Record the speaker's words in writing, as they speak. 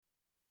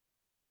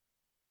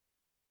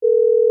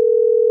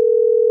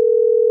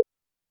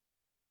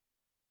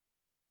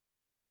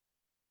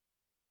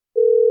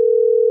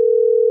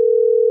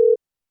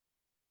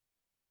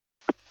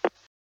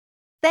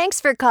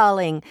Thanks for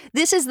calling.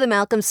 This is the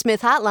Malcolm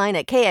Smith Hotline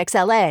at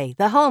KXLA,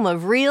 the home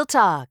of real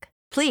talk.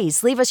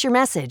 Please leave us your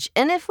message,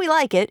 and if we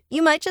like it,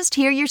 you might just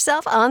hear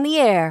yourself on the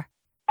air.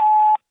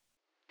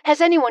 Has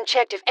anyone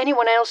checked if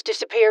anyone else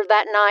disappeared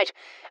that night?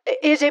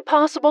 Is it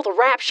possible the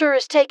rapture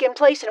has taken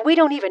place and we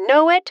don't even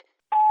know it?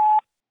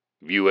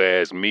 If you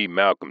ask me,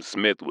 Malcolm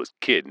Smith was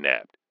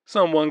kidnapped.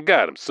 Someone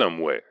got him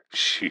somewhere.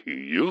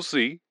 You'll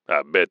see.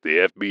 I bet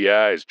the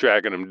FBI is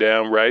tracking him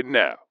down right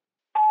now.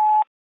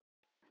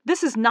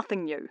 This is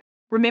nothing new.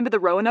 Remember the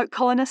Roanoke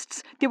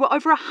colonists? There were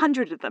over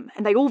 100 of them,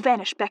 and they all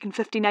vanished back in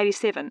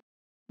 1587.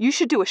 You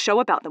should do a show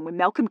about them when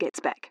Malcolm gets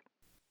back.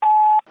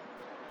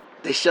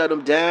 They shut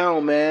him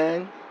down,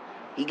 man.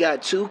 He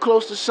got too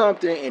close to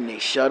something, and they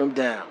shut him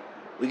down.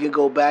 We can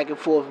go back and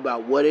forth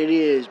about what it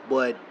is,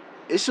 but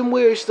it's some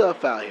weird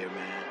stuff out here,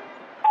 man.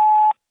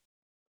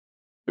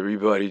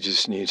 Everybody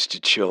just needs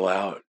to chill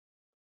out.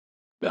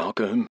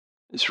 Malcolm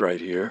is right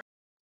here,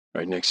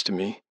 right next to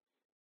me,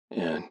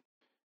 and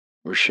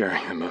we're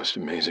sharing the most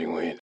amazing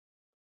weed.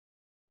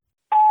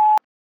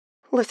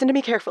 Listen to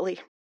me carefully.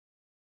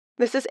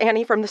 This is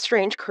Annie from The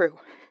Strange Crew.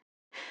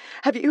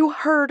 Have you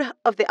heard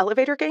of the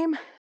elevator game?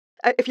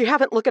 If you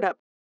haven't, look it up.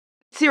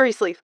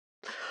 Seriously,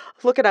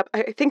 look it up.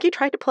 I think he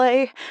tried to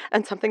play,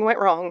 and something went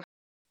wrong.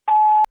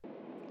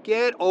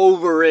 Get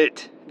over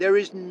it. There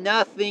is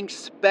nothing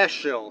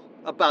special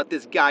about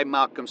this guy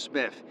Malcolm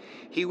Smith.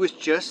 He was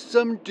just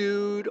some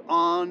dude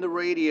on the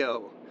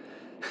radio.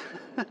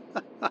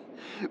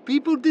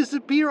 People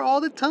disappear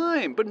all the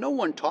time, but no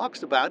one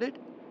talks about it.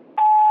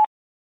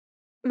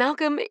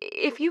 Malcolm,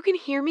 if you can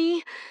hear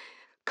me,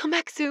 come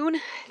back soon.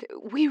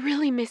 We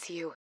really miss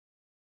you.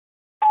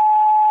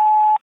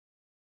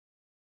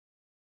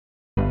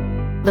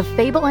 The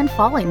Fable and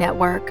Folly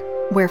Network,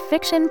 where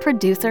fiction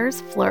producers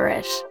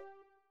flourish.